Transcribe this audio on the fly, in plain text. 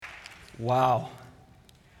Wow.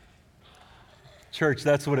 Church,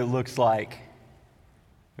 that's what it looks like.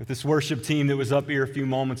 With this worship team that was up here a few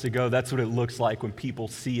moments ago, that's what it looks like when people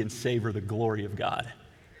see and savor the glory of God.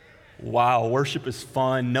 Wow, worship is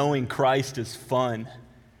fun. Knowing Christ is fun.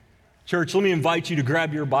 Church, let me invite you to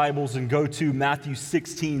grab your Bibles and go to Matthew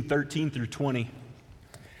 16, 13 through 20.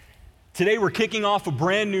 Today we're kicking off a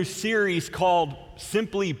brand new series called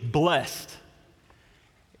Simply Blessed.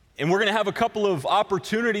 And we're going to have a couple of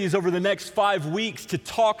opportunities over the next 5 weeks to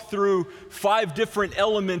talk through 5 different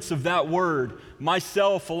elements of that word.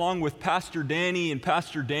 Myself, along with Pastor Danny and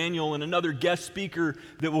Pastor Daniel and another guest speaker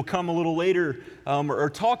that will come a little later, are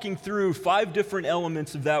talking through 5 different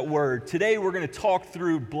elements of that word. Today we're going to talk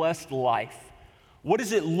through blessed life. What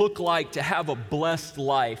does it look like to have a blessed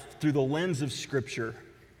life through the lens of Scripture?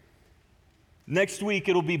 Next week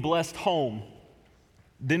it'll be blessed home,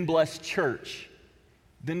 then blessed church,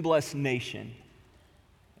 then blessed nation,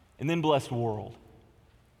 and then blessed world.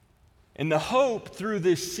 And the hope through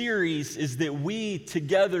this series is that we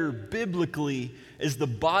together biblically as the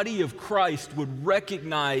body of Christ would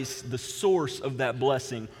recognize the source of that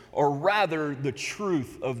blessing, or rather the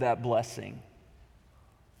truth of that blessing.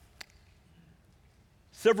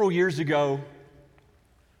 Several years ago,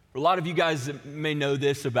 a lot of you guys may know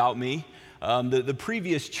this about me, the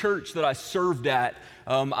previous church that I served at,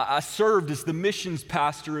 I served as the missions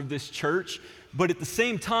pastor of this church, but at the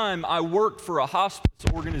same time, I worked for a hospice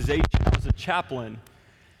organization as a chaplain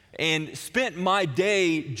and spent my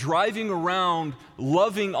day driving around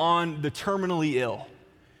loving on the terminally ill.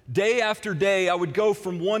 Day after day, I would go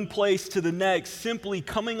from one place to the next, simply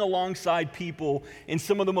coming alongside people in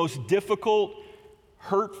some of the most difficult,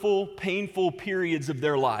 hurtful, painful periods of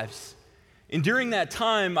their lives. And during that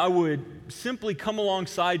time, I would simply come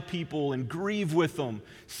alongside people and grieve with them,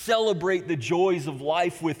 celebrate the joys of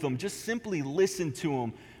life with them, just simply listen to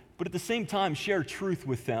them, but at the same time, share truth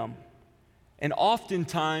with them. And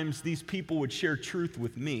oftentimes, these people would share truth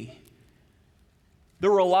with me.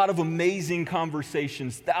 There were a lot of amazing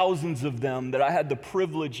conversations, thousands of them, that I had the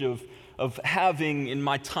privilege of having in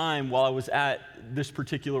my time while I was at this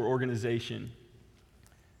particular organization.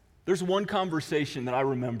 There's one conversation that I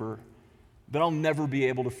remember that I'll never be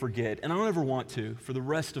able to forget, and I don't ever want to for the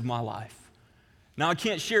rest of my life. Now, I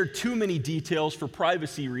can't share too many details for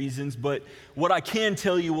privacy reasons, but what I can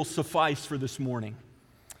tell you will suffice for this morning.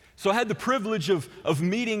 So I had the privilege of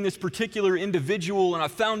meeting this particular individual, and I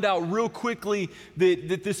found out real quickly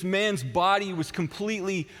that this man's body was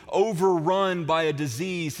completely overrun by a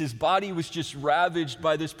disease. His body was just ravaged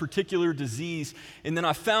by this particular disease, and then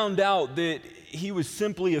I found out that he was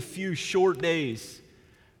simply a few short days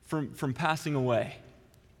from passing away.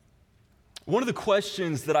 One of the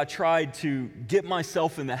questions that I tried to get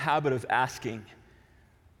myself in the habit of asking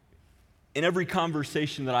in every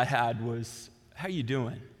conversation that I had was, how you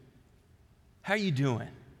doing? How you doing?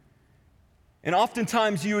 And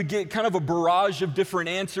oftentimes you would get kind of a barrage of different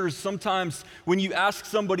answers. Sometimes when you ask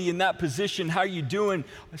somebody in that position, how you doing?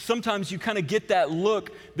 Sometimes you kind of get that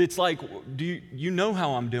look that's like, do you know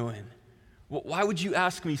how I'm doing? Why would you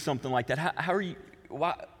ask me something like that? How are you?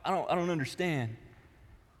 Why? I don't understand.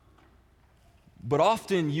 But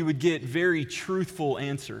often you would get very truthful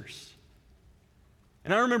answers.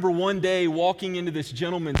 And I remember one day walking into this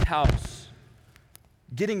gentleman's house,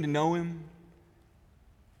 getting to know him,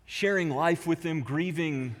 sharing life with him,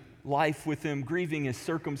 grieving life with him, grieving his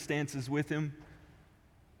circumstances with him.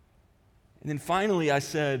 And then finally I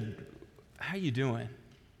said, how you doing?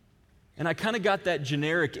 And I kind of got that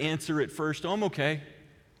generic answer at first, oh, I'm okay.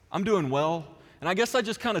 I'm doing well. And I guess I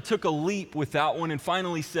just kind of took a leap with that one and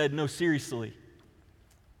finally said, no, seriously,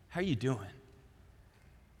 how you doing?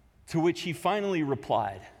 To which he finally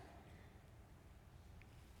replied,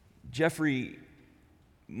 Jeffrey,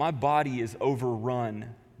 my body is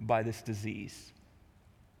overrun by this disease.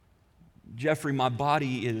 Jeffrey, my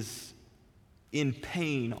body is in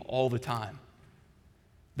pain all the time.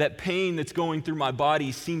 That pain that's going through my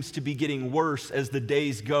body seems to be getting worse as the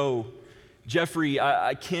days go. Jeffrey,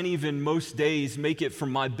 I can't even most days make it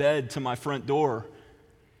from my bed to my front door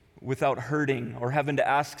without hurting or having to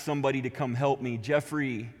ask somebody to come help me.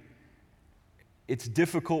 Jeffrey, it's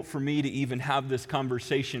difficult for me to even have this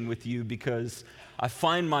conversation with you because I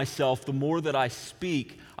find myself, the more that I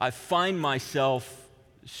speak, I find myself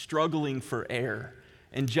struggling for air.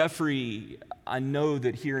 And Jeffrey, I know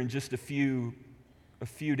that here in just a few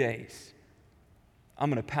days, I'm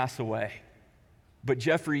going to pass away. But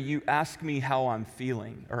Jeffrey, you ask me how I'm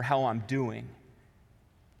feeling or how I'm doing.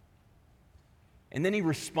 And then he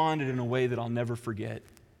responded in a way that I'll never forget.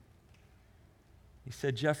 He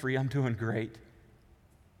said, Jeffrey, I'm doing great.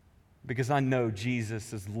 because I know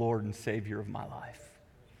Jesus is Lord and Savior of my life.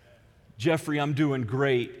 Jeffrey, I'm doing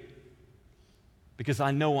great because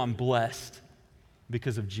I know I'm blessed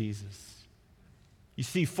because of Jesus. You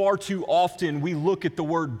see, far too often we look at the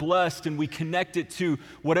word blessed and we connect it to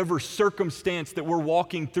whatever circumstance that we're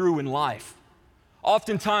walking through in life.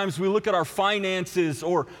 Oftentimes we look at our finances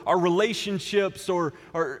or our relationships or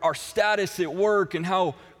our status at work and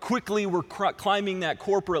how quickly we're climbing that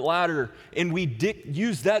corporate ladder, and we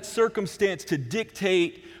use that circumstance to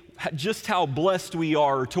dictate just how blessed we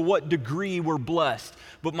are, to what degree we're blessed.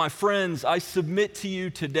 But my friends, I submit to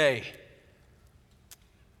you today,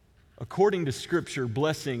 according to Scripture,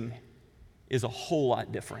 blessing is a whole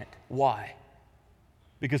lot different. Why?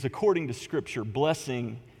 Because according to Scripture,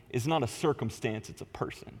 blessing is not a circumstance, it's a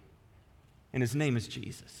person. And his name is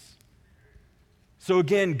Jesus. So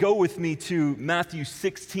again, go with me to Matthew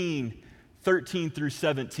 16, 13 through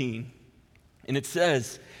 17. And it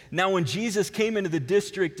says, "Now when Jesus came into the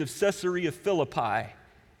district of Caesarea Philippi,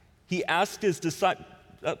 he asked his disciples,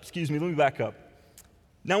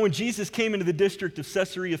 Now when Jesus came into the district of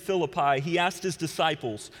Caesarea Philippi, he asked his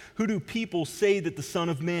disciples, 'Who do people say that the Son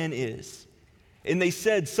of Man is?' And they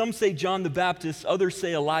said, 'Some say John the Baptist, others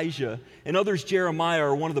say Elijah, and others Jeremiah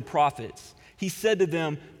or one of the prophets.' He said to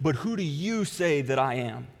them, 'But who do you say that I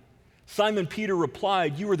am?' Simon Peter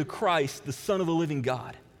replied, 'You are the Christ, the Son of the living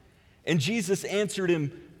God.' And Jesus answered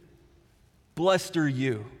him, 'Blessed are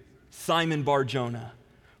you, Simon Bar-Jonah,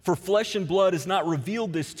 for flesh and blood has not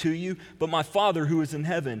revealed this to you, but my Father who is in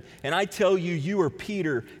heaven. And I tell you, you are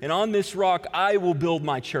Peter, and on this rock I will build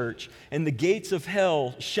my church, and the gates of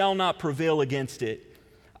hell shall not prevail against it.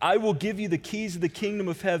 I will give you the keys of the kingdom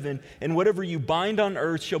of heaven, and whatever you bind on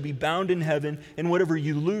earth shall be bound in heaven, and whatever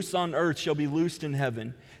you loose on earth shall be loosed in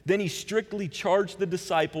heaven.' Then he strictly charged the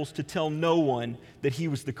disciples to tell no one that he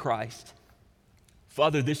was the Christ."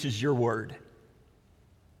 Father, this is your word.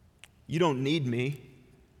 You don't need me.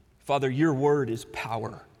 Father, your word is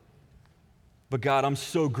power. But God, I'm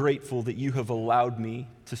so grateful that you have allowed me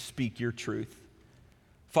to speak your truth.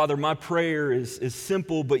 Father, my prayer is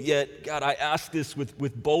simple, but yet, God, I ask this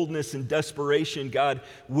with boldness and desperation. God,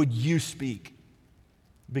 would you speak?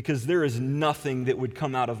 Because there is nothing that would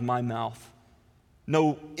come out of my mouth,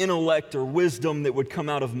 no intellect or wisdom that would come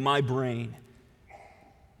out of my brain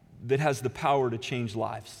that has the power to change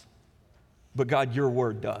lives. But God, your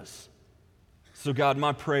word does. So God,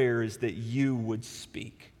 my prayer is that you would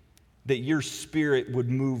speak, that your Spirit would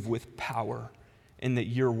move with power, and that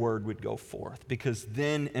your word would go forth, because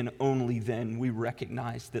then and only then we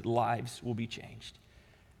recognize that lives will be changed.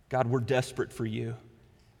 God, we're desperate for you.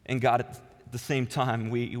 And God, at the same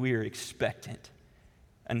time, we are expectant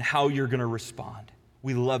and how you're going to respond.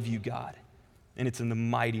 We love you, God. And it's in the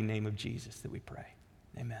mighty name of Jesus that we pray.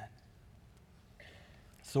 Amen.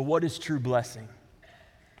 So what is true blessing?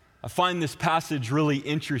 I find this passage really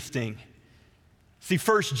interesting. See,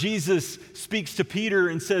 first Jesus speaks to Peter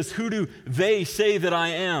and says, "Who do they say that I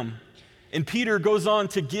am?" And Peter goes on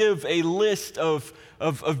to give a list of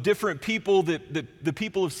different people that the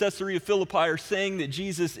people of Caesarea Philippi are saying that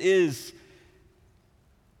Jesus is.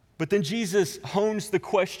 But then Jesus hones the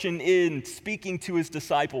question in speaking to his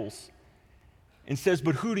disciples and says,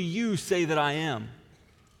 "But who do you say that I am?"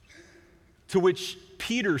 To which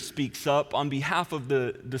Peter speaks up on behalf of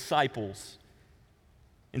the disciples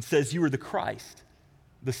and says, "You are the Christ,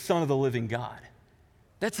 the Son of the living God."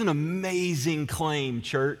 That's an amazing claim,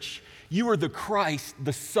 church. You are the Christ,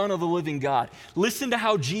 the Son of the living God. Listen to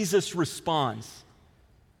how Jesus responds.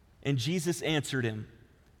 And Jesus answered him,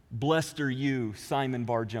 "Blessed are you, Simon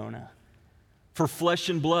Bar-Jonah, for flesh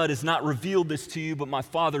and blood has not revealed this to you, but my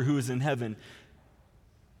Father who is in heaven."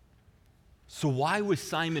 So why was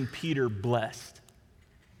Simon Peter blessed?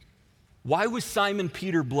 Why was Simon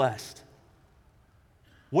Peter blessed?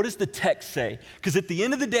 What does the text say? Because at the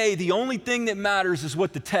end of the day, the only thing that matters is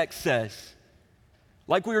what the text says.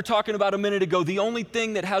 Like we were talking about a minute ago, the only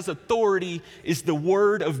thing that has authority is the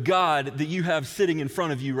word of God that you have sitting in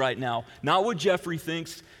front of you right now. Not what Jeffrey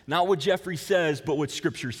thinks, not what Jeffrey says, but what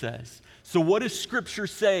Scripture says. So what does Scripture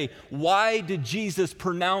say? Why did Jesus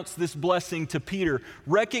pronounce this blessing to Peter?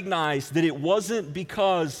 Recognize that it wasn't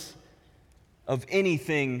because of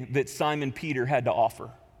anything that Simon Peter had to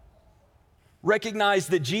offer. Recognize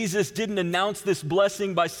that Jesus didn't announce this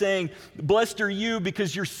blessing by saying, "Blessed are you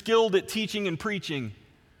because you're skilled at teaching and preaching,"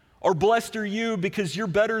 or "Blessed are you because you're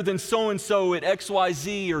better than so-and-so at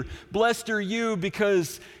XYZ," or "Blessed are you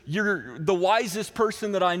because you're the wisest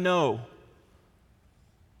person that I know."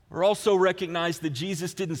 Or also recognize that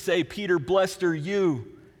Jesus didn't say, "Peter, blessed are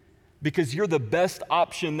you because you're the best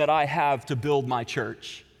option that I have to build my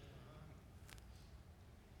church."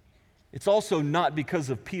 it's also not because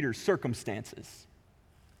of Peter's circumstances.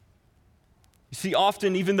 You see,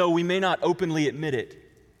 often, even though we may not openly admit it,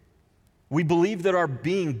 we believe that our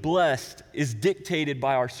being blessed is dictated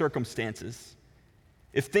by our circumstances.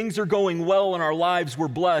 If things are going well in our lives, we're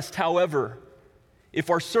blessed. However, if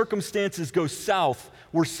our circumstances go south,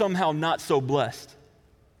 we're somehow not so blessed.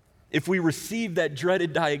 If we receive that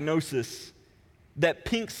dreaded diagnosis, that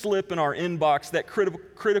pink slip in our inbox, that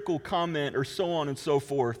critical comment, or so on and so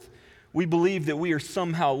forth, we believe that we are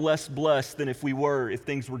somehow less blessed than if we were, if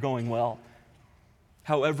things were going well.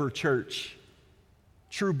 However, church,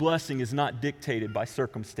 true blessing is not dictated by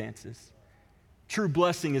circumstances. True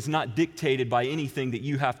blessing is not dictated by anything that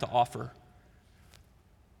you have to offer,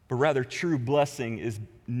 but rather true blessing is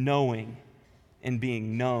knowing and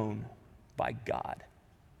being known by God.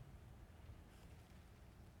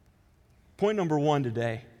 Point number one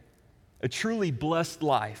today, a truly blessed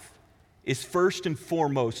life is first and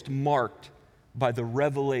foremost marked by the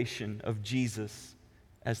revelation of Jesus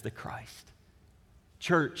as the Christ.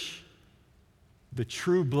 Church, the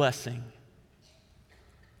true blessing.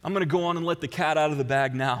 I'm going to go on and let the cat out of the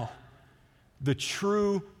bag now. The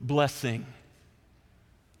true blessing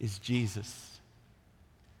is Jesus.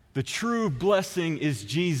 The true blessing is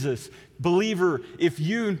Jesus. Believer, if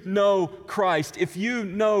you know Christ, if you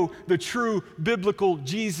know the true biblical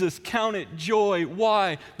Jesus, count it joy.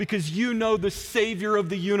 Why? Because you know the Savior of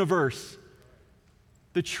the universe.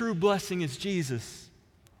 The true blessing is Jesus.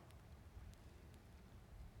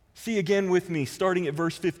 See again with me, starting at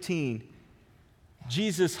verse 15.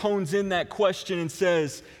 Jesus hones in that question and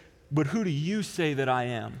says, "But who do you say that I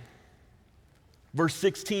am?" Verse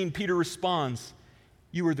 16, Peter responds,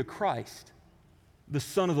 "You are the Christ, the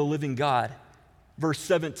Son of the living God." Verse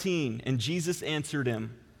 17, and Jesus answered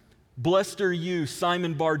him, "Blessed are you,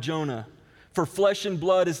 Simon Bar-Jonah, for flesh and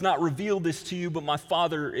blood has not revealed this to you, but my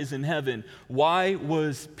Father is in heaven." Why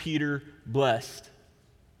was Peter blessed?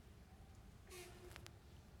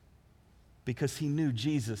 Because he knew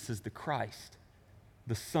Jesus as the Christ,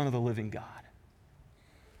 the Son of the living God.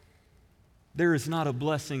 There is not a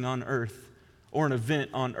blessing on earth or an event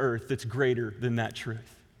on earth that's greater than that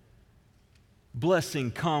truth. Blessing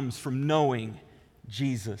comes from knowing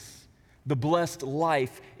Jesus. The blessed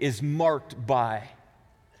life is marked by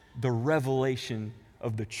the revelation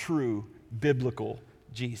of the true biblical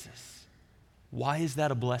Jesus. Why is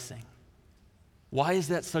that a blessing? Why is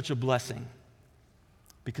that such a blessing?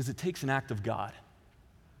 Because it takes an act of God.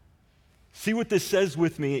 See what this says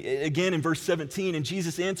with me again in verse 17. And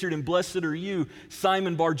Jesus answered him, "Blessed are you,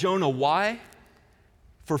 Simon Bar-Jonah." Why?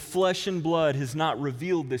 "For flesh and blood has not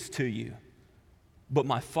revealed this to you, but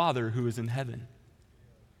my Father who is in heaven."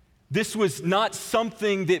 This was not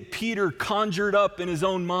something that Peter conjured up in his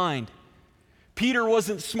own mind. Peter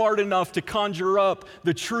wasn't smart enough to conjure up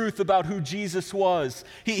the truth about who Jesus was.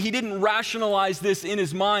 He didn't rationalize this in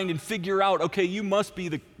his mind and figure out, okay, you must be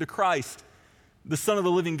the Christ, the Son of the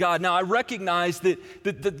living God. Now, I recognize that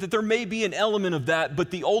there may be an element of that, but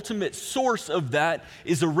the ultimate source of that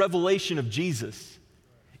is a revelation of Jesus.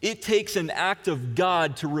 It takes an act of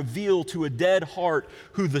God to reveal to a dead heart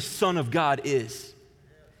who the Son of God is.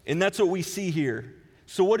 And that's what we see here.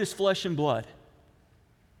 So what is flesh and blood?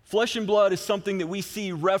 Flesh and blood is something that we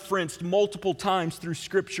see referenced multiple times through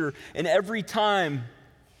Scripture, and every time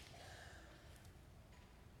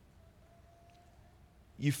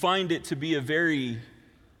you find it to be a very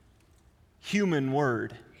human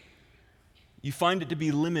word. You find it to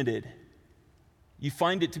be limited. You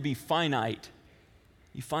find it to be finite.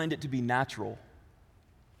 You find it to be natural.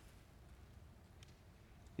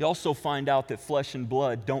 You also find out that flesh and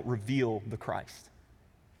blood don't reveal the Christ.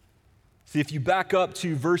 See, if you back up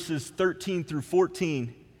to verses 13 through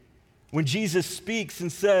 14, when Jesus speaks and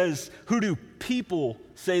says, "Who do people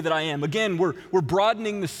say that I am?" Again, we're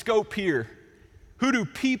broadening the scope here. Who do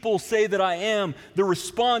people say that I am? The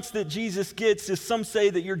response that Jesus gets is some say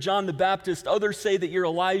that you're John the Baptist, others say that you're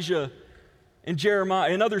Elijah and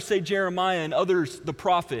Jeremiah, and others say Jeremiah, and others the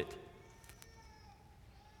prophet.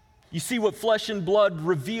 You see, what flesh and blood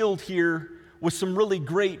revealed here was some really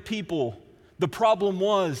great people. The problem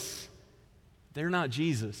was, they're not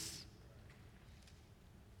Jesus.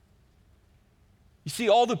 You see,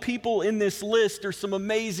 all the people in this list are some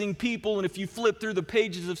amazing people, and if you flip through the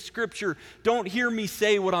pages of Scripture, don't hear me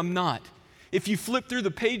say what I'm not. If you flip through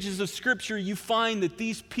the pages of Scripture, you find that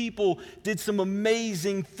these people did some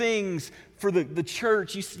amazing things for the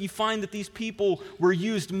church. You find that these people were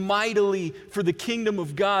used mightily for the kingdom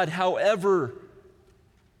of God. However,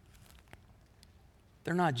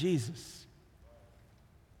 they're not Jesus.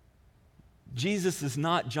 Jesus is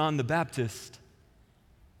not John the Baptist.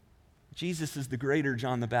 Jesus is the greater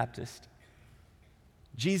John the Baptist.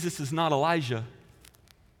 Jesus is not Elijah.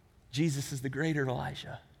 Jesus is the greater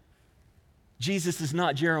Elijah. Jesus is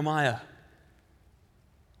not Jeremiah.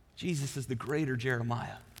 Jesus is the greater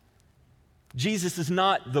Jeremiah. Jesus is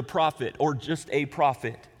not the prophet or just a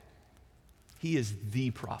prophet. He is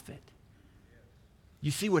the prophet.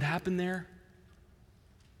 You see what happened there?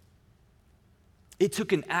 It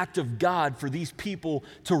took an act of God for these people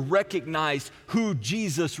to recognize who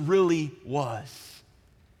Jesus really was.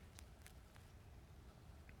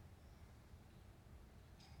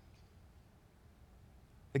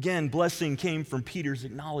 Again, blessing came from Peter's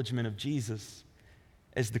acknowledgement of Jesus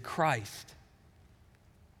as the Christ,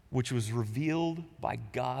 which was revealed by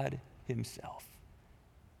God Himself.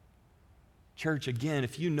 Church, again,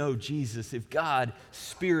 if you know Jesus, if God's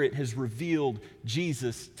Spirit has revealed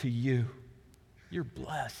Jesus to you, you're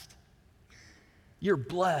blessed. You're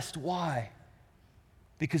blessed. Why?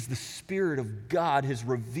 Because the Spirit of God has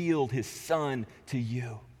revealed His Son to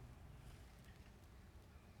you.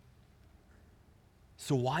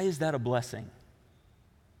 So why is that a blessing?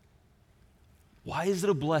 Why is it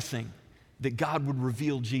a blessing that God would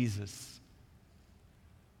reveal Jesus?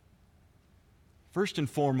 First and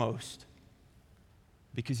foremost,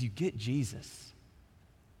 because you get Jesus.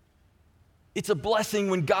 It's a blessing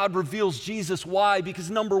when God reveals Jesus. Why? Because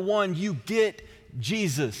number one, you get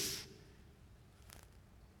Jesus.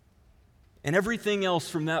 And everything else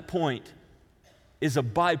from that point is a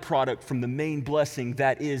byproduct from the main blessing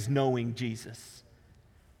that is knowing Jesus.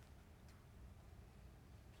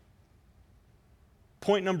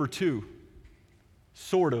 Point number two,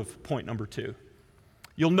 sort of point number two.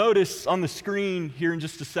 You'll notice on the screen here in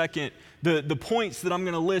just a second, the points that I'm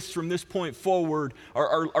going to list from this point forward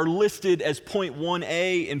are listed as point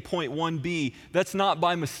 1A and point 1B. That's not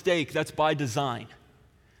by mistake, that's by design.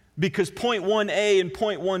 Because point 1A and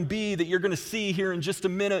point 1B that you're going to see here in just a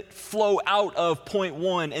minute flow out of point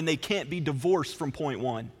 1, and they can't be divorced from point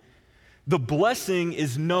 1. The blessing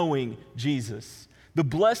is knowing Jesus. The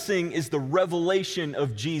blessing is the revelation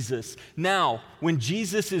of Jesus. Now, when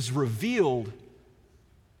Jesus is revealed,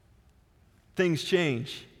 things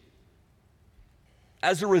change.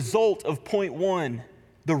 As a result of point 1,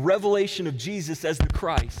 the revelation of Jesus as the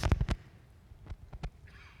Christ,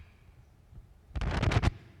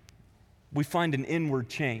 we find an inward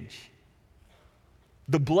change.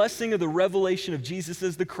 The blessing of the revelation of Jesus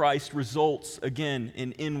as the Christ results, again,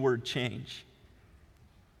 in inward change.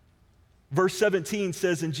 Verse 17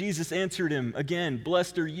 says, "And Jesus answered him, again,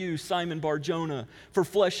 blessed are you, Simon Bar-Jonah, for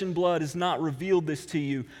flesh and blood has not revealed this to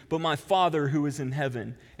you, but my Father who is in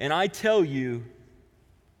heaven. And I tell you,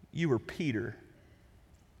 you are Peter.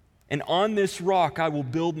 And on this rock I will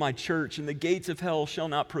build my church, and the gates of hell shall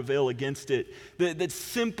not prevail against it." That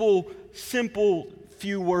simple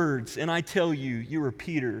few words, "and I tell you, you are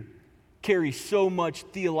Peter," carry so much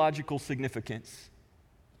theological significance.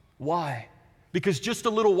 Why? Because just a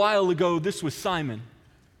little while ago, this was Simon.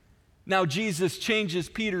 Now Jesus changes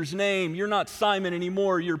Peter's name. You're not Simon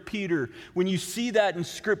anymore, you're Peter. When you see that in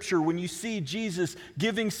Scripture, when you see Jesus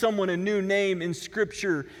giving someone a new name in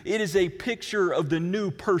Scripture, it is a picture of the new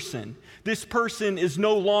person. This person is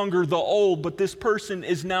no longer the old, but this person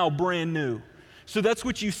is now brand new. So that's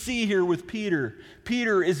what you see here with Peter.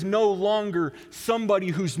 Peter is no longer somebody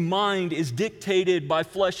whose mind is dictated by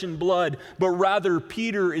flesh and blood, but rather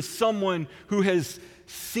Peter is someone who has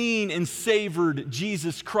seen and savored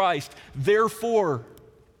Jesus Christ. Therefore,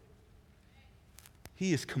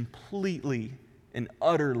 he is completely and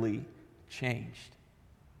utterly changed.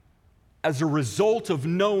 As a result of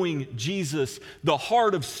knowing Jesus, the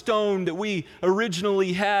heart of stone that we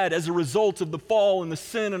originally had as a result of the fall and the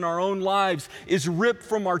sin in our own lives is ripped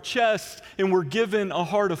from our chest, and we're given a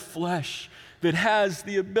heart of flesh that has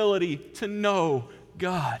the ability to know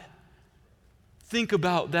God. Think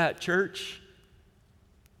about that, church.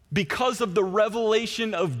 Because of the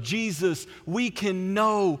revelation of Jesus, we can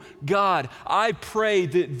know God. I pray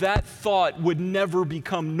that that thought would never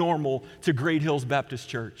become normal to Great Hills Baptist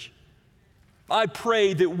Church. I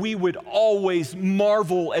pray that we would always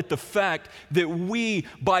marvel at the fact that we,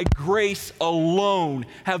 by grace alone,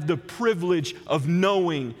 have the privilege of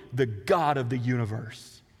knowing the God of the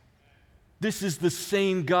universe. This is the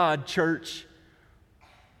same God, church,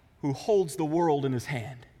 who holds the world in His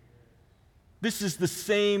hand. This is the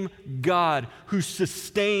same God who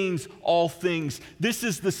sustains all things. This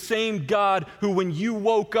is the same God who, when you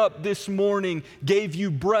woke up this morning, gave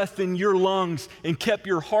you breath in your lungs and kept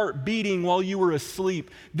your heart beating while you were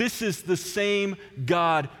asleep. This is the same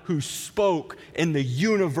God who spoke and the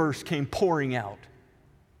universe came pouring out.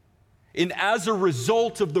 And as a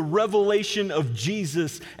result of the revelation of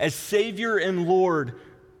Jesus as Savior and Lord,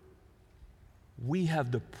 we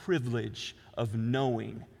have the privilege of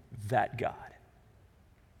knowing that God.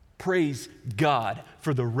 Praise God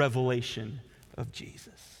for the revelation of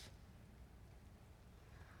Jesus.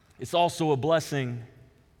 It's also a blessing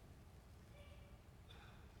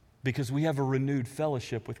because we have a renewed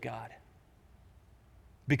fellowship with God.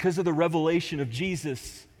 Because of the revelation of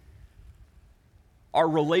Jesus, our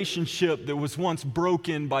relationship that was once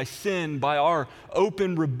broken by sin, by our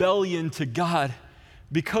open rebellion to God,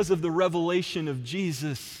 because of the revelation of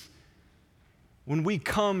Jesus, when we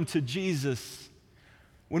come to Jesus,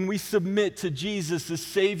 when we submit to Jesus as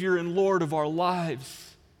Savior and Lord of our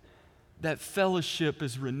lives, that fellowship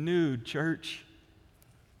is renewed, church.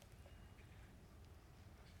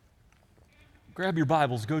 Grab your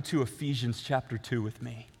Bibles, go to Ephesians chapter 2 with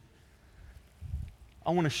me.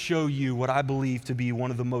 I want to show you what I believe to be one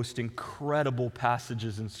of the most incredible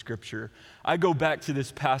passages in Scripture. I go back to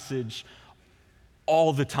this passage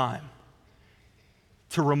all the time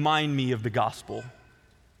to remind me of the gospel.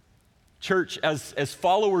 Church, as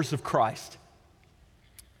followers of Christ,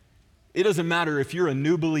 it doesn't matter if you're a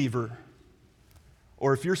new believer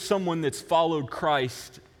or if you're someone that's followed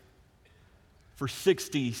Christ for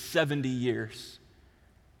 60, 70 years.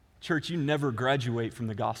 Church, you never graduate from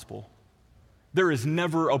the gospel. There is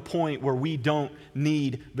never a point where we don't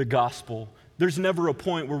need the gospel. There's never a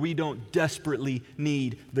point where we don't desperately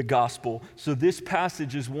need the gospel. So this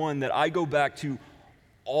passage is one that I go back to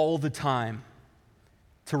all the time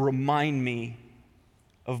to remind me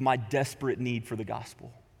of my desperate need for the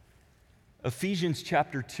gospel. Ephesians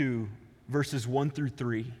chapter 2, verses 1 through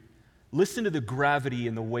 3. Listen to the gravity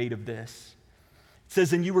and the weight of this. It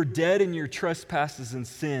says, "And you were dead in your trespasses and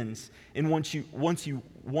sins, in once you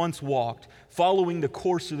walked, following the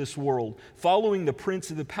course of this world, following the prince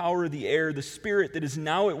of the power of the air, the spirit that is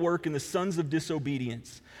now at work in the sons of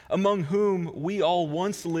disobedience, among whom we all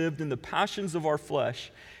once lived in the passions of our flesh,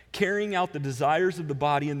 carrying out the desires of the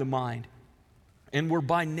body and the mind, and were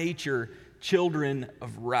by nature children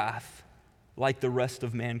of wrath, like the rest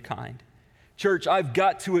of mankind." Church, I've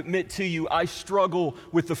got to admit to you, I struggle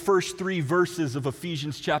with the first 3 verses of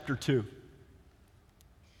Ephesians chapter 2.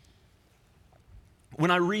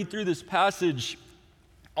 When I read through this passage,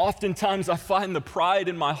 oftentimes I find the pride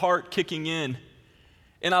in my heart kicking in.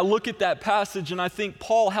 And I look at that passage and I think,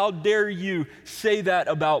 Paul, how dare you say that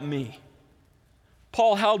about me?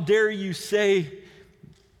 Paul, how dare you say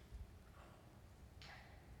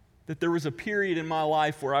that there was a period in my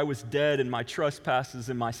life where I was dead in my trespasses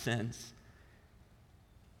and my sins?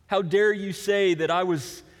 How dare you say that I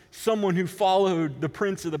was someone who followed the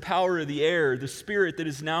prince of the power of the air, the spirit that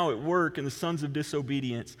is now at work in the sons of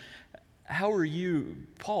disobedience? How are you,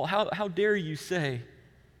 Paul, how dare you say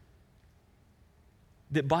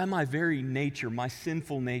that by my very nature, my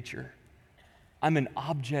sinful nature, I'm an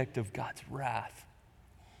object of God's wrath?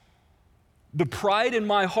 The pride in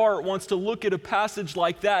my heart wants to look at a passage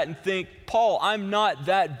like that and think, Paul, I'm not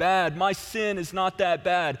that bad. My sin is not that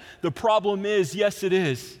bad. The problem is, yes, it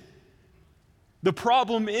is. The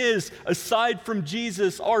problem is, aside from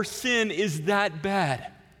Jesus, our sin is that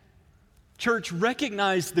bad. Church,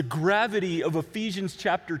 recognize the gravity of Ephesians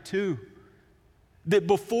chapter 2. That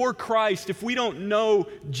before Christ, if we don't know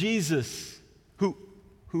Jesus,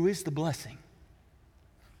 who is the blessing,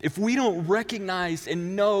 if we don't recognize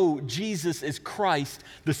and know Jesus as Christ,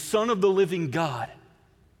 the Son of the living God,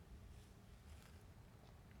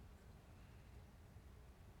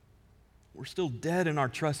 we're still dead in our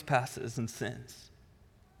trespasses and sins.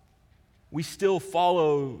 We still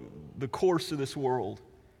follow the course of this world.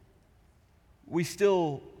 We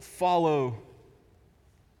still follow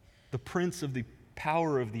the prince of the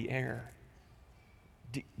power of the air.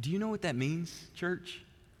 Do you know what that means, church?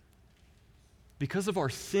 Because of our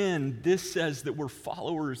sin, this says that we're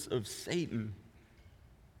followers of Satan.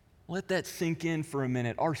 Let that sink in for a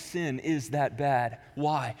minute. Our sin is that bad.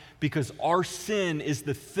 Why? Because our sin is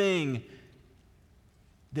the thing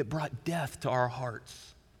that brought death to our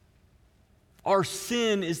hearts. Our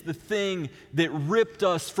sin is the thing that ripped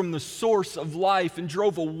us from the source of life and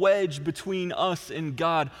drove a wedge between us and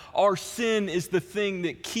God. Our sin is the thing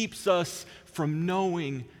that keeps us from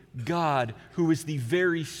knowing God, who is the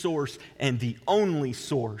very source and the only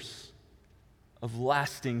source of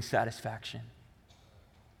lasting satisfaction.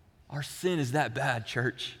 Our sin is that bad,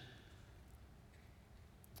 church.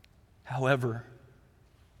 However,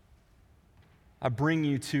 I bring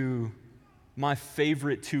you to my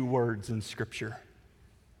favorite 2 words in Scripture.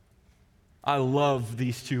 I love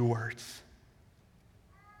these 2 words.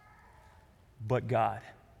 But God.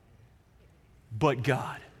 But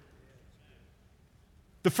God.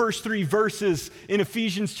 The first 3 verses in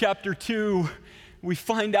Ephesians chapter 2, we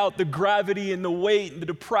find out the gravity and the weight and the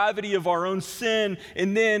depravity of our own sin.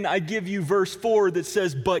 And then I give you verse 4 that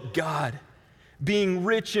says, "But God, being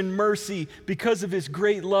rich in mercy, because of his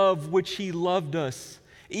great love which he loved us,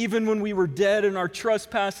 even when we were dead in our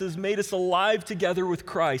trespasses, made us alive together with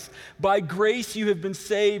Christ. By grace you have been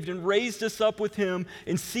saved, and raised us up with him,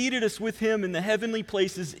 and seated us with him in the heavenly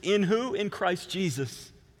places." In who? In Christ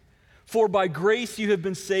Jesus. "For by grace you have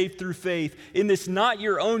been saved through faith. In this not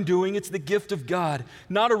your own doing, it's the gift of God,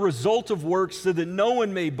 not a result of works, so that no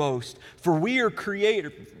one may boast. For we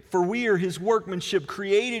are his workmanship,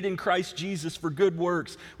 created in Christ Jesus for good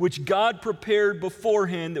works, which God prepared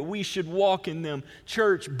beforehand that we should walk in them."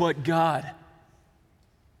 Church, but God.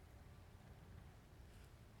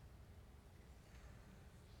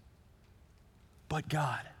 But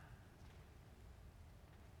God.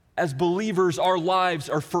 As believers, our lives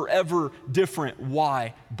are forever different.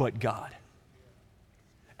 Why? But God.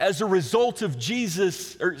 As a result of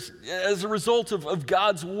Jesus, or as a result of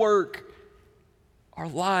God's work, our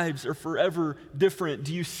lives are forever different.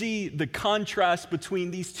 Do you see the contrast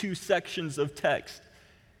between these 2 sections of text?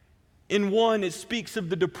 In one, it speaks of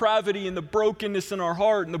the depravity and the brokenness in our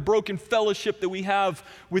heart and the broken fellowship that we have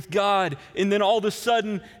with God. And then all of a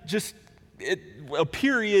sudden, just a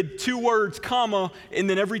period, 2 words, comma, and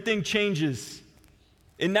then everything changes.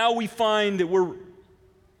 And now we find that we're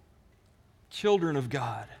children of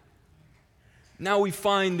God. Now we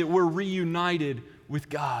find that we're reunited with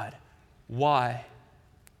God. Why?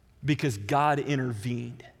 Because God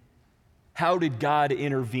intervened. How did God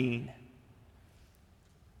intervene?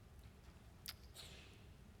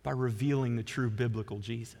 By revealing the true biblical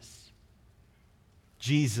Jesus.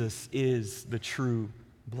 Jesus is the true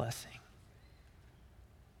blessing.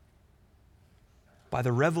 By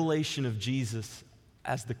the revelation of Jesus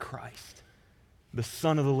as the Christ, the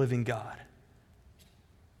Son of the living God,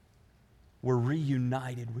 we're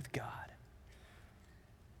reunited with God.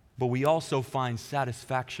 But we also find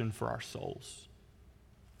satisfaction for our souls.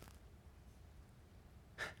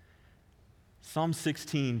 Psalm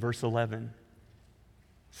 16, verse 11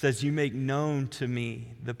 says, "You make known to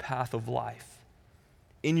me the path of life.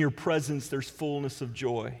 In your presence there's fullness of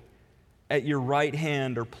joy. At your right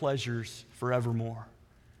hand are pleasures forevermore."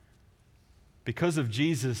 Because of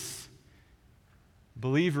Jesus,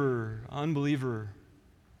 believer, unbeliever,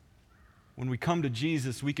 when we come to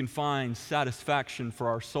Jesus, we can find satisfaction for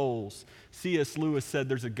our souls. C.S. Lewis said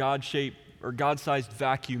there's a God-shaped or God-sized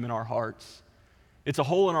vacuum in our hearts. It's a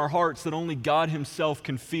hole in our hearts that only God himself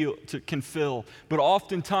can fill. But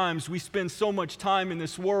oftentimes we spend so much time in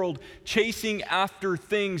this world chasing after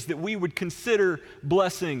things that we would consider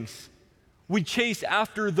blessings. We chase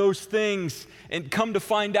after those things and come to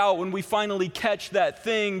find out when we finally catch that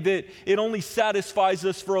thing that it only satisfies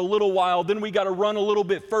us for a little while. Then we got to run a little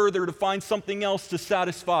bit further to find something else to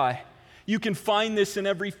satisfy. You can find this in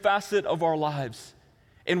every facet of our lives.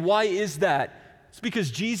 And why is that? It's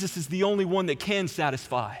because Jesus is the only one that can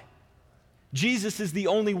satisfy. Jesus is the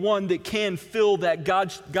only one that can fill that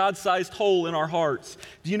God-sized hole in our hearts.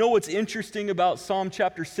 Do you know what's interesting about Psalm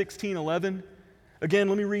chapter 16:11? Again,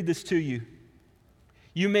 let me read this to you.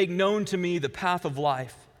 "You make known to me the path of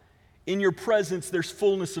life. In your presence there's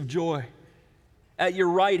fullness of joy. At your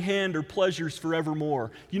right hand are pleasures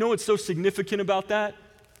forevermore." You know what's so significant about that?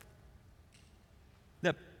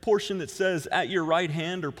 That portion that says, "At your right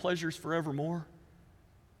hand are pleasures forevermore."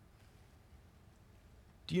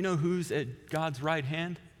 Do you know who's at God's right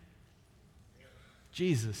hand?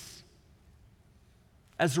 Jesus.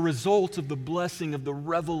 As a result of the blessing of the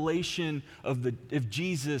revelation of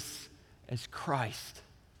Jesus as Christ,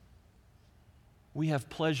 we have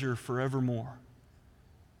pleasure forevermore.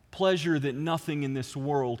 Pleasure that nothing in this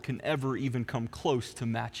world can ever even come close to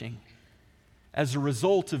matching. As a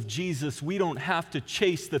result of Jesus, we don't have to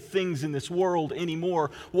chase the things in this world anymore.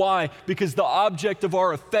 Why? Because the object of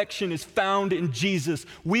our affection is found in Jesus.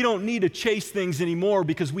 We don't need to chase things anymore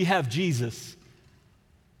because we have Jesus.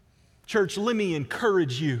 Church, let me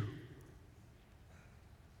encourage you.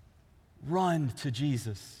 Run to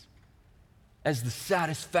Jesus as the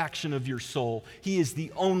satisfaction of your soul. He is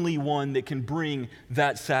the only one that can bring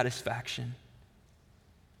that satisfaction.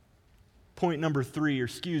 Point number 3,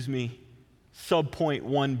 subpoint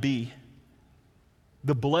 1b,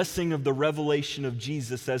 the blessing of the revelation of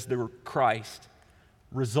Jesus as the Christ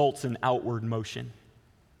results in outward motion.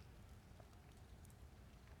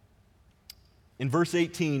 In verse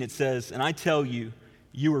 18 it says, "And I tell you,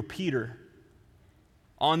 you are Peter.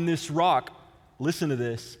 On this rock," listen to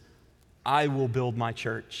this, "I will build my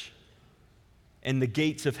church, and the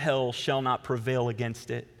gates of hell shall not prevail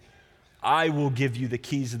against it. I will give you the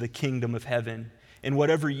keys of the kingdom of heaven. And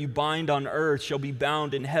whatever you bind on earth shall be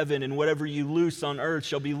bound in heaven, and whatever you loose on earth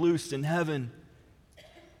shall be loosed in heaven.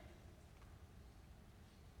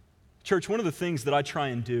 Church, one of the things that I try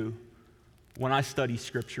and do when I study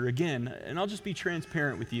Scripture, again, and I'll just be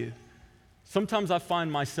transparent with you, sometimes I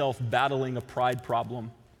find myself battling a pride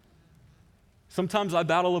problem. Sometimes I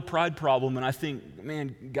battle a pride problem and I think,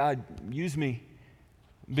 man, God, use me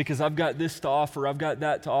because I've got this to offer, I've got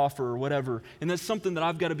that to offer, or whatever. And that's something that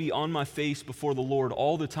I've got to be on my face before the Lord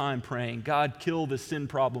all the time praying, God, kill this sin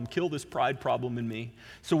problem, kill this pride problem in me.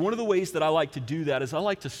 So one of the ways that I like to do that is I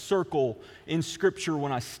like to circle in Scripture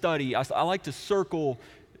when I study. I like to circle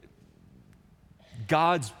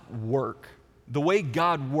God's work, the way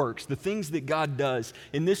God works, the things that God does.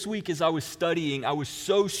 And this week as I was studying, I was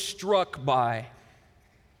so struck by,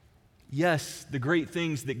 yes, the great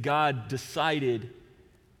things that God decided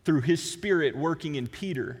through His Spirit working in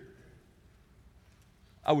Peter.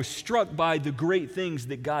 I was struck by the great things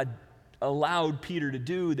that God allowed Peter to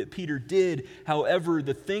do, that Peter did. However,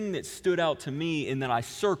 the thing that stood out to me and that I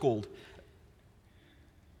circled,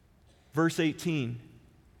 verse 18,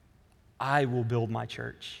 I will build my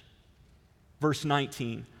church. Verse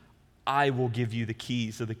 19, I will give you the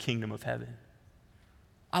keys of the kingdom of heaven.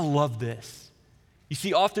 I love this. You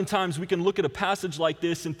see, oftentimes we can look at a passage like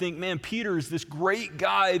this and think, man, Peter is this great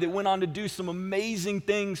guy that went on to do some amazing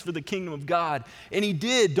things for the kingdom of God. And he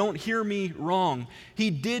did, don't hear me wrong.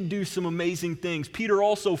 He did do some amazing things. Peter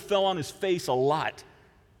also fell on his face a lot.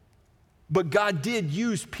 But God did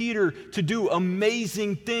use Peter to do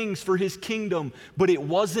amazing things for His kingdom, but it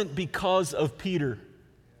wasn't because of Peter.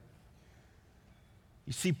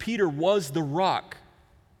 You see, Peter was the rock,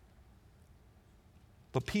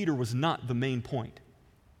 but Peter was not the main point.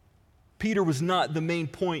 Peter was not the main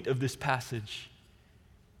point of this passage.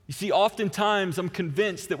 You see, oftentimes I'm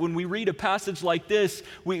convinced that when we read a passage like this,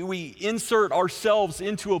 we insert ourselves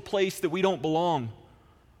into a place that we don't belong.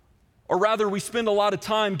 Or rather, we spend a lot of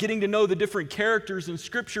time getting to know the different characters in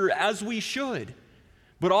Scripture, as we should.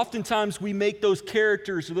 But oftentimes we make those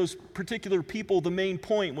characters or those particular people the main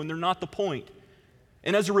point when they're not the point.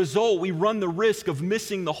 And as a result, we run the risk of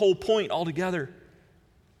missing the whole point altogether.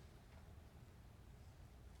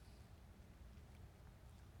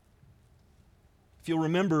 If you'll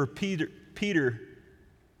remember, Peter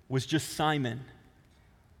was just Simon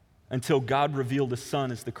until God revealed His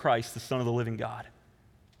Son as the Christ, the Son of the living God.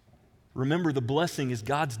 Remember, the blessing is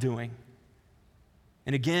God's doing.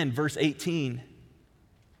 And again, verse 18,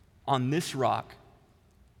 on this rock,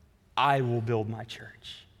 I will build my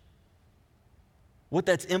church. What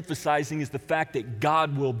that's emphasizing is the fact that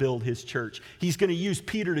God will build His church. He's going to use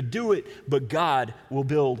Peter to do it, but God will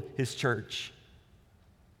build His church.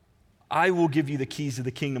 I will give you the keys of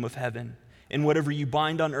the kingdom of heaven. And whatever you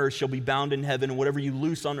bind on earth shall be bound in heaven, and whatever you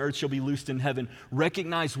loose on earth shall be loosed in heaven.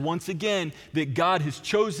 Recognize once again that God has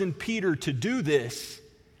chosen Peter to do this.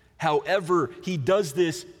 However, he does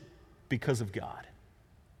this because of God.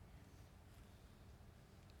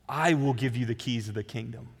 I will give you the keys of the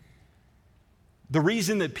kingdom. The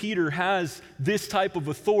reason that Peter has this type of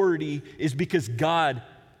authority is because God,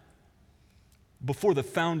 before the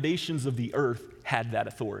foundations of the earth, had that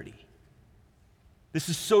authority. This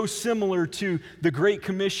is so similar to the Great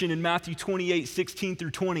Commission in Matthew 28, 16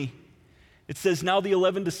 through 20. It says, now the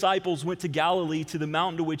 11 disciples went to Galilee to the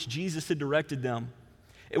mountain to which Jesus had directed them.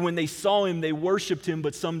 And when they saw Him, they worshiped Him,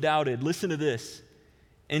 but some doubted. Listen to this.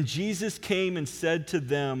 And Jesus came and said to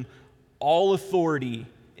them, all authority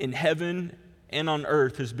in heaven and on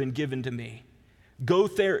earth has been given to me. Go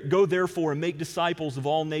therefore and make disciples of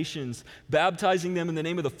all nations, baptizing them in the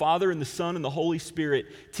name of the Father and the Son and the Holy Spirit,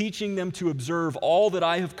 teaching them to observe all that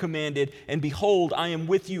I have commanded. And behold, I am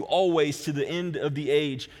with you always to the end of the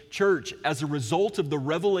age. Church, as a result of the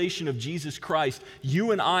revelation of Jesus Christ,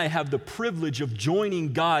 you and I have the privilege of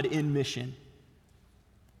joining God in mission.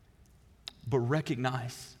 But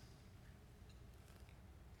recognize,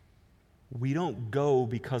 we don't go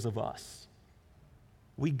because of us.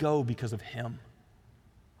 We go because of Him.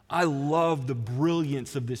 I love the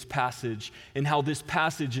brilliance of this passage and how this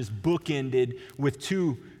passage is bookended with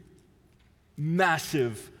two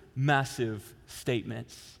massive, massive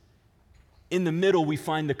statements. In the middle, we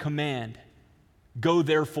find the command, go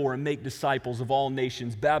therefore and make disciples of all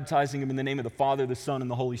nations, baptizing them in the name of the Father, the Son,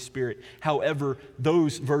 and the Holy Spirit. However,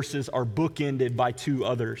 those verses are bookended by two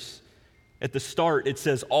others. At the start, it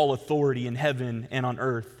says, all authority in heaven and on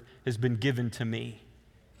earth has been given to me.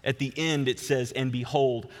 At the end, it says, and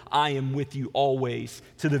behold, I am with you always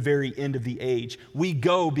to the very end of the age. We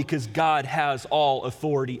go because God has all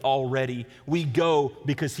authority already. We go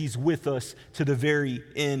because he's with us to the very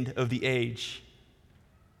end of the age.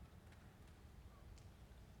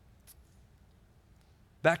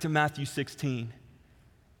 Back to Matthew 16.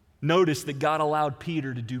 Notice that God allowed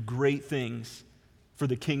Peter to do great things for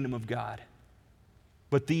the kingdom of God.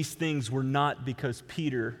 But these things were not because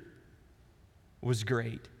Peter was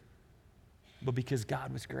great, but because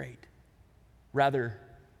God was great. Rather,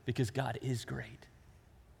 because God is great.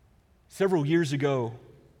 Several years ago,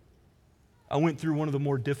 I went through one of the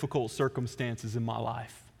more difficult circumstances in my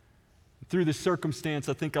life. Through this circumstance,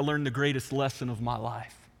 I think I learned the greatest lesson of my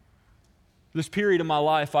life. This period of my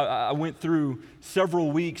life, I went through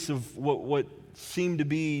several weeks of what seemed to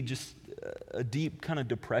be just a deep kind of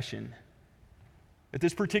depression. At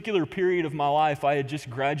this particular period of my life, I had just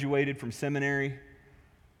graduated from seminary.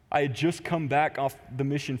 I had just come back off the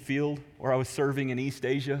mission field where I was serving in East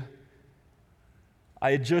Asia.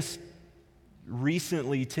 I had just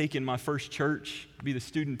recently taken my first church to be the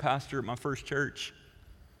student pastor at my first church.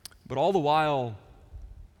 But all the while,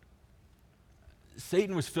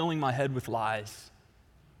 Satan was filling my head with lies.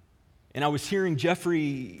 And I was hearing,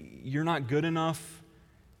 Jeffrey, you're not good enough.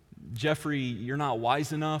 Jeffrey, you're not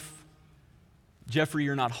wise enough. Jeffrey,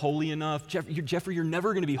 you're not holy enough. Jeffrey, you're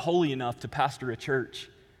never going to be holy enough to pastor a church.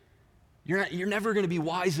 You're never going to be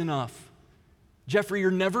wise enough. Jeffrey,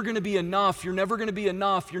 you're never going to be enough. You're never going to be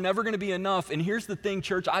enough. You're never going to be enough. And here's the thing,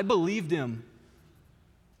 church, I believed him.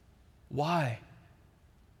 Why?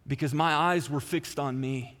 Because my eyes were fixed on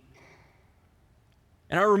me.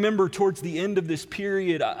 And I remember towards the end of this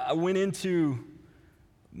period, I went into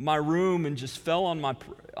my room and just fell on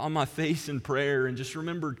my face in prayer and just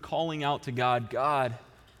remembered calling out to God, God,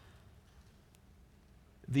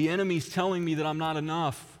 the enemy's telling me that I'm not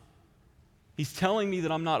enough. He's telling me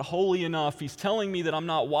that I'm not holy enough. He's telling me that I'm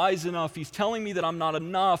not wise enough. He's telling me that I'm not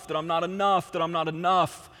enough, that I'm not enough, that I'm not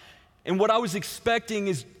enough. And what I was expecting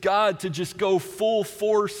is God to just go full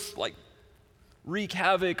force, like wreak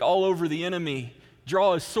havoc all over the enemy,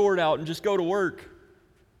 draw his sword out and just go to work.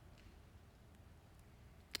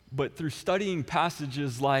 But through studying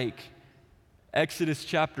passages like Exodus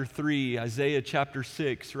chapter 3, Isaiah chapter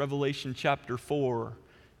 6, Revelation chapter 4,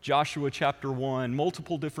 Joshua chapter 1,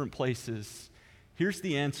 multiple different places, here's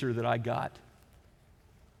the answer that I got.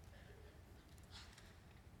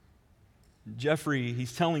 Jeffrey,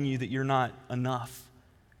 he's telling you that you're not enough.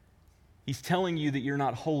 He's telling you that you're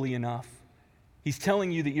not holy enough. He's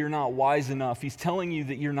telling you that you're not wise enough. He's telling you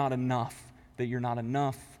that you're not enough, that you're not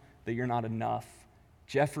enough, that you're not enough.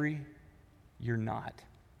 Jeffrey, you're not,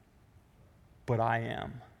 but I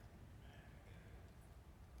am.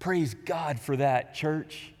 Praise God for that,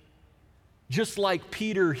 church. Just like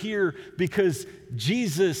Peter here, because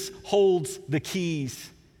Jesus holds the keys.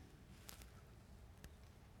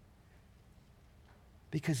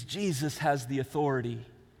 Because Jesus has the authority,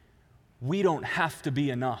 we don't have to be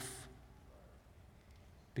enough,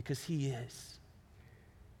 because he is.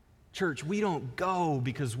 Church, we don't go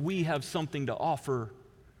because we have something to offer.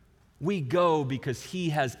 We go because he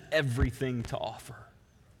has everything to offer.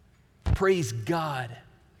 Praise God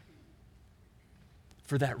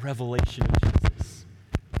for that revelation of Jesus.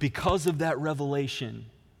 Because of that revelation,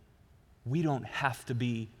 we don't have to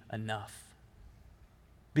be enough.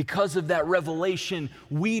 Because of that revelation,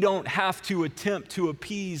 we don't have to attempt to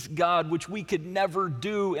appease God, which we could never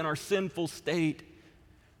do in our sinful state.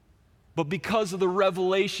 But because of the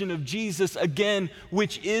revelation of Jesus, again,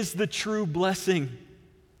 which is the true blessing,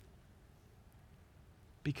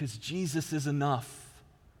 because Jesus is enough,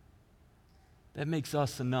 that makes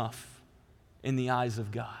us enough in the eyes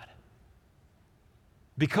of God.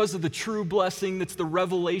 Because of the true blessing that's the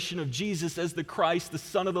revelation of Jesus as the Christ, the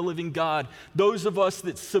Son of the living God, those of us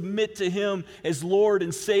that submit to him as Lord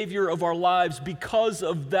and Savior of our lives, because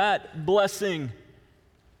of that blessing,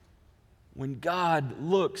 when God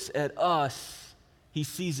looks at us, he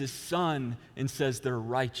sees his Son and says they're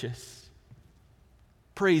righteous.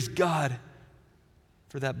 Praise God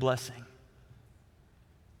for that blessing.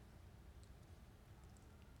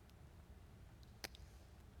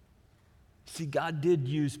 See, God did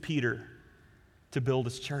use Peter to build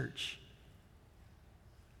his church,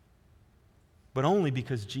 but only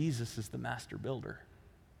because Jesus is the master builder.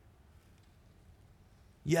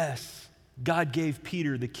 Yes, God gave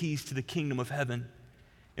Peter the keys to the kingdom of heaven,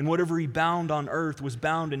 and whatever he bound on earth was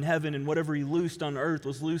bound in heaven, and whatever he loosed on earth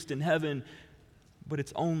was loosed in heaven, but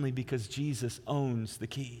it's only because Jesus owns the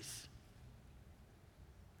keys.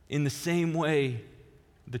 In the same way,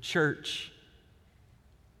 the church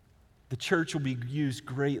The church will be used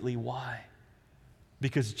greatly. Why?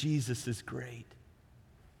 Because Jesus is great.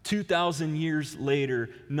 2,000 years later,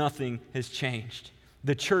 nothing has changed.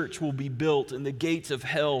 The church will be built and the gates of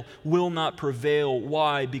hell will not prevail.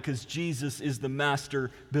 Why? Because Jesus is the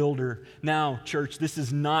master builder. Now, church, this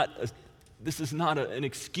is not an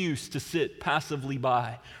excuse to sit passively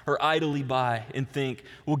by or idly by and think,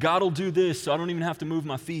 well, God will do this, so I don't even have to move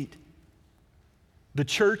my feet. The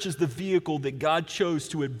church is the vehicle that God chose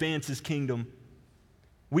to advance his kingdom.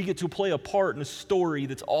 We get to play a part in a story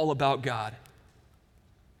that's all about God.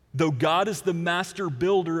 Though God is the master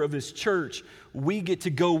builder of his church, we get to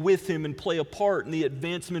go with him and play a part in the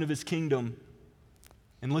advancement of his kingdom.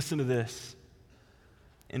 And listen to this.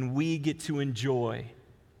 And we get to enjoy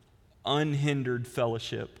unhindered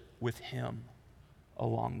fellowship with him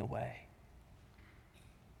along the way.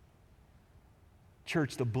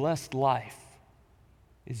 Church, the blessed life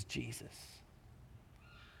is Jesus.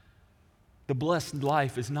 The blessed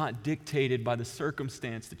life is not dictated by the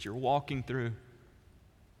circumstance that you're walking through.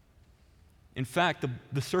 In fact,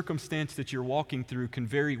 the circumstance that you're walking through can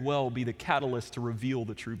very well be the catalyst to reveal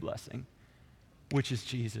the true blessing, which is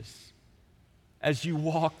Jesus. As you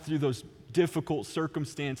walk through those difficult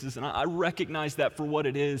circumstances, and I recognize that for what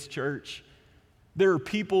it is, church. There are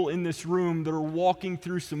people in this room that are walking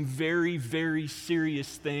through some very, very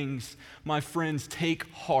serious things. My friends,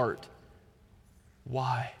 take heart.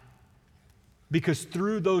 Why? Because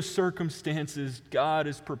through those circumstances, God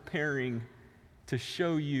is preparing to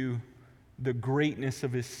show you the greatness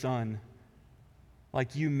of his Son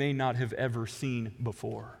like you may not have ever seen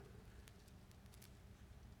before.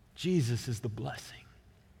 Jesus is the blessing.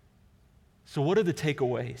 So what are the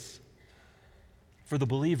takeaways? For the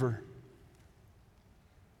believer,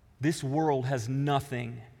 this world has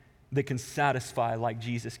nothing that can satisfy like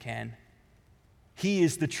Jesus can. He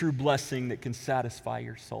is the true blessing that can satisfy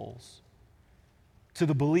your souls. To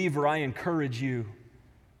the believer, I encourage you,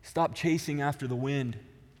 stop chasing after the wind.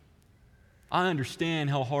 I understand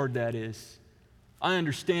how hard that is. I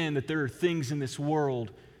understand that there are things in this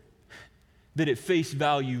world that at face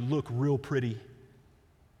value look real pretty.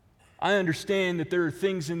 I understand that there are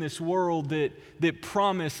things in this world that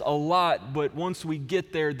promise a lot, but once we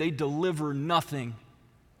get there, they deliver nothing.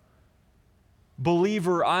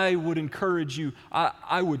 Believer, I would encourage you,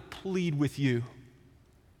 I would plead with you.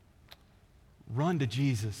 Run to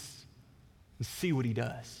Jesus and see what he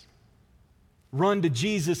does. Run to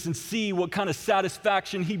Jesus and see what kind of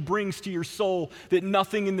satisfaction he brings to your soul that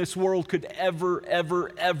nothing in this world could ever, ever,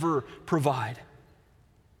 ever provide.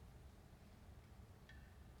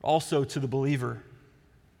 Also, to the believer,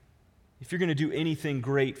 if you're going to do anything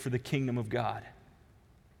great for the kingdom of God,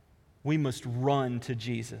 we must run to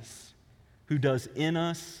Jesus, who does in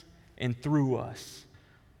us and through us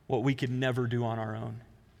what we could never do on our own.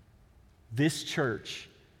 This church,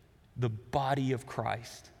 the body of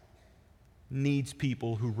Christ, needs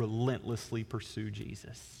people who relentlessly pursue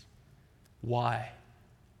Jesus. Why?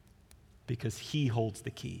 Because he holds the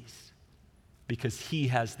keys, because he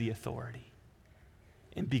has the authority.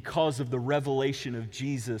 And because of the revelation of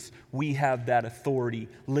Jesus, we have that authority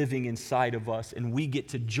living inside of us, and we get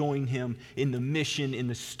to join him in the mission, in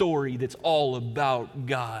the story that's all about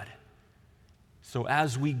God. So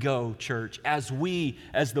as we go, church, as we,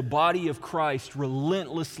 as the body of Christ,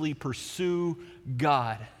 relentlessly pursue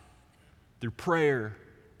God through prayer,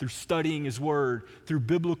 through studying his word, through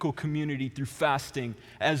biblical community, through fasting,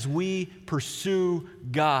 as we pursue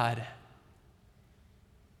God,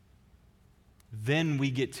 then we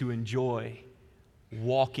get to enjoy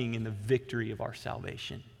walking in the victory of our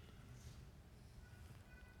salvation.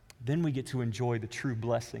 Then we get to enjoy the true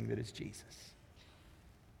blessing that is Jesus.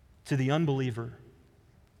 To the unbeliever,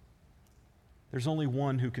 there's only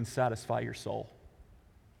one who can satisfy your soul.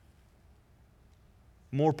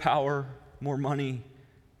 More power, more money,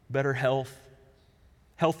 better health,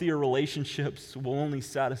 healthier relationships will only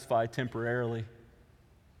satisfy temporarily.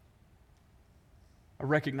 I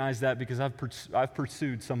recognize that because I've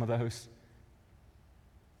pursued some of those.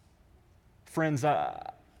 Friends,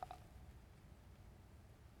 I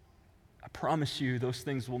promise you those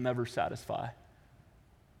things will never satisfy.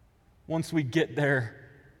 Once we get there,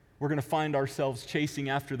 we're going to find ourselves chasing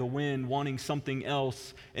after the wind, wanting something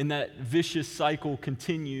else, and that vicious cycle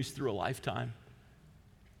continues through a lifetime.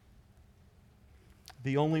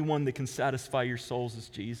 The only one that can satisfy your souls is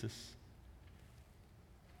Jesus,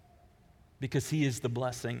 because he is the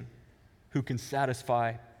blessing who can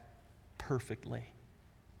satisfy perfectly.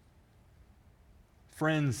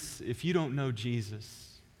 Friends, if you don't know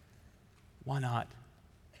Jesus, why not?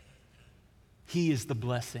 He is the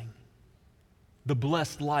blessing. The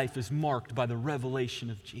blessed life is marked by the revelation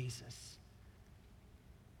of Jesus.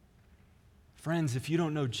 Friends, if you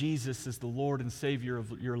don't know Jesus as the Lord and Savior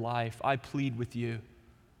of your life, I plead with you,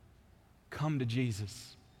 come to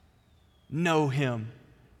Jesus. Know Him.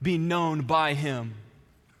 Be known by Him.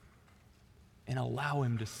 And allow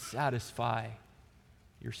Him to satisfy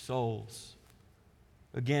your souls.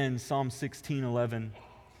 Again, Psalm 16:11,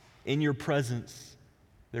 in your presence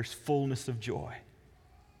there's fullness of joy.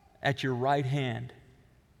 At your right hand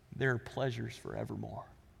there are pleasures forevermore.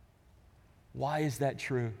 Why is that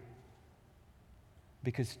true?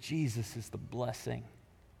 Because Jesus is the blessing.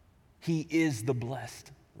 He is the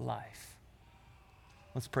blessed life.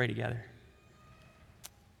 Let's pray together.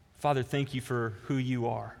 Father, thank you for who you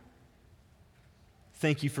are.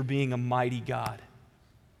 Thank you for being a mighty God.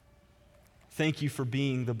 Thank you for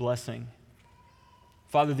being the blessing.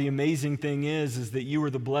 Father, the amazing thing is that you were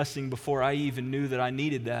the blessing before I even knew that I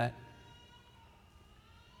needed that.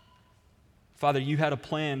 Father, you had a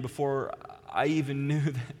plan before I even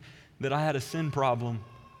knew that I had a sin problem.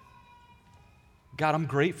 God, I'm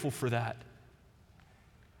grateful for that.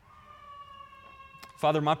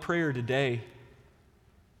 Father, my prayer today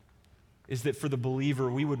is that for the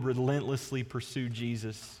believer, we would relentlessly pursue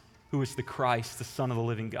Jesus, who is the Christ, the Son of the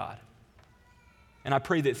living God. And I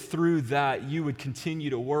pray that through that, you would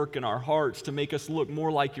continue to work in our hearts to make us look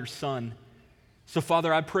more like your Son. So,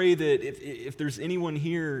 Father, I pray that if there's anyone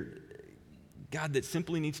here, God, that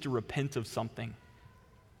simply needs to repent of something,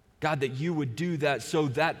 God, that you would do that so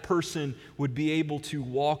that person would be able to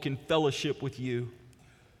walk in fellowship with you.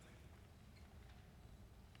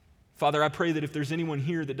 Father, I pray that if there's anyone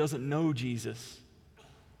here that doesn't know Jesus,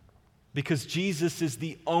 because Jesus is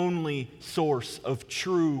the only source of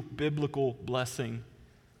true biblical blessing.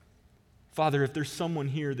 Father, if there's someone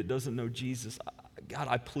here that doesn't know Jesus, God,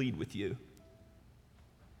 I plead with you.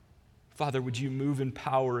 Father, would you move in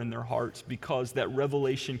power in their hearts, because that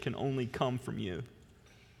revelation can only come from you.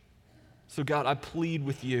 So God, I plead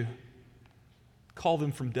with you. Call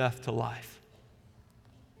them from death to life.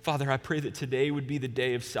 Father, I pray that today would be the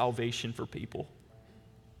day of salvation for people.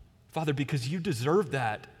 Father, because you deserve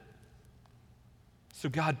that. So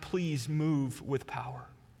God, please move with power.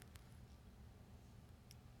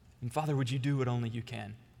 And Father, would you do what only you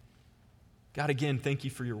can? God, again, thank you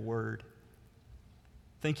for your word.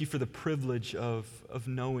 Thank you for the privilege of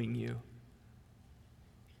knowing you,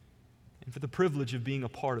 and for the privilege of being a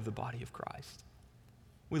part of the body of Christ.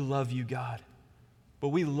 We love you, God, but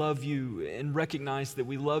we love you and recognize that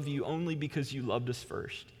we love you only because you loved us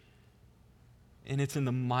first. And it's in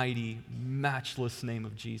the mighty, matchless name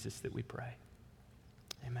of Jesus that we pray.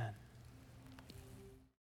 Amen.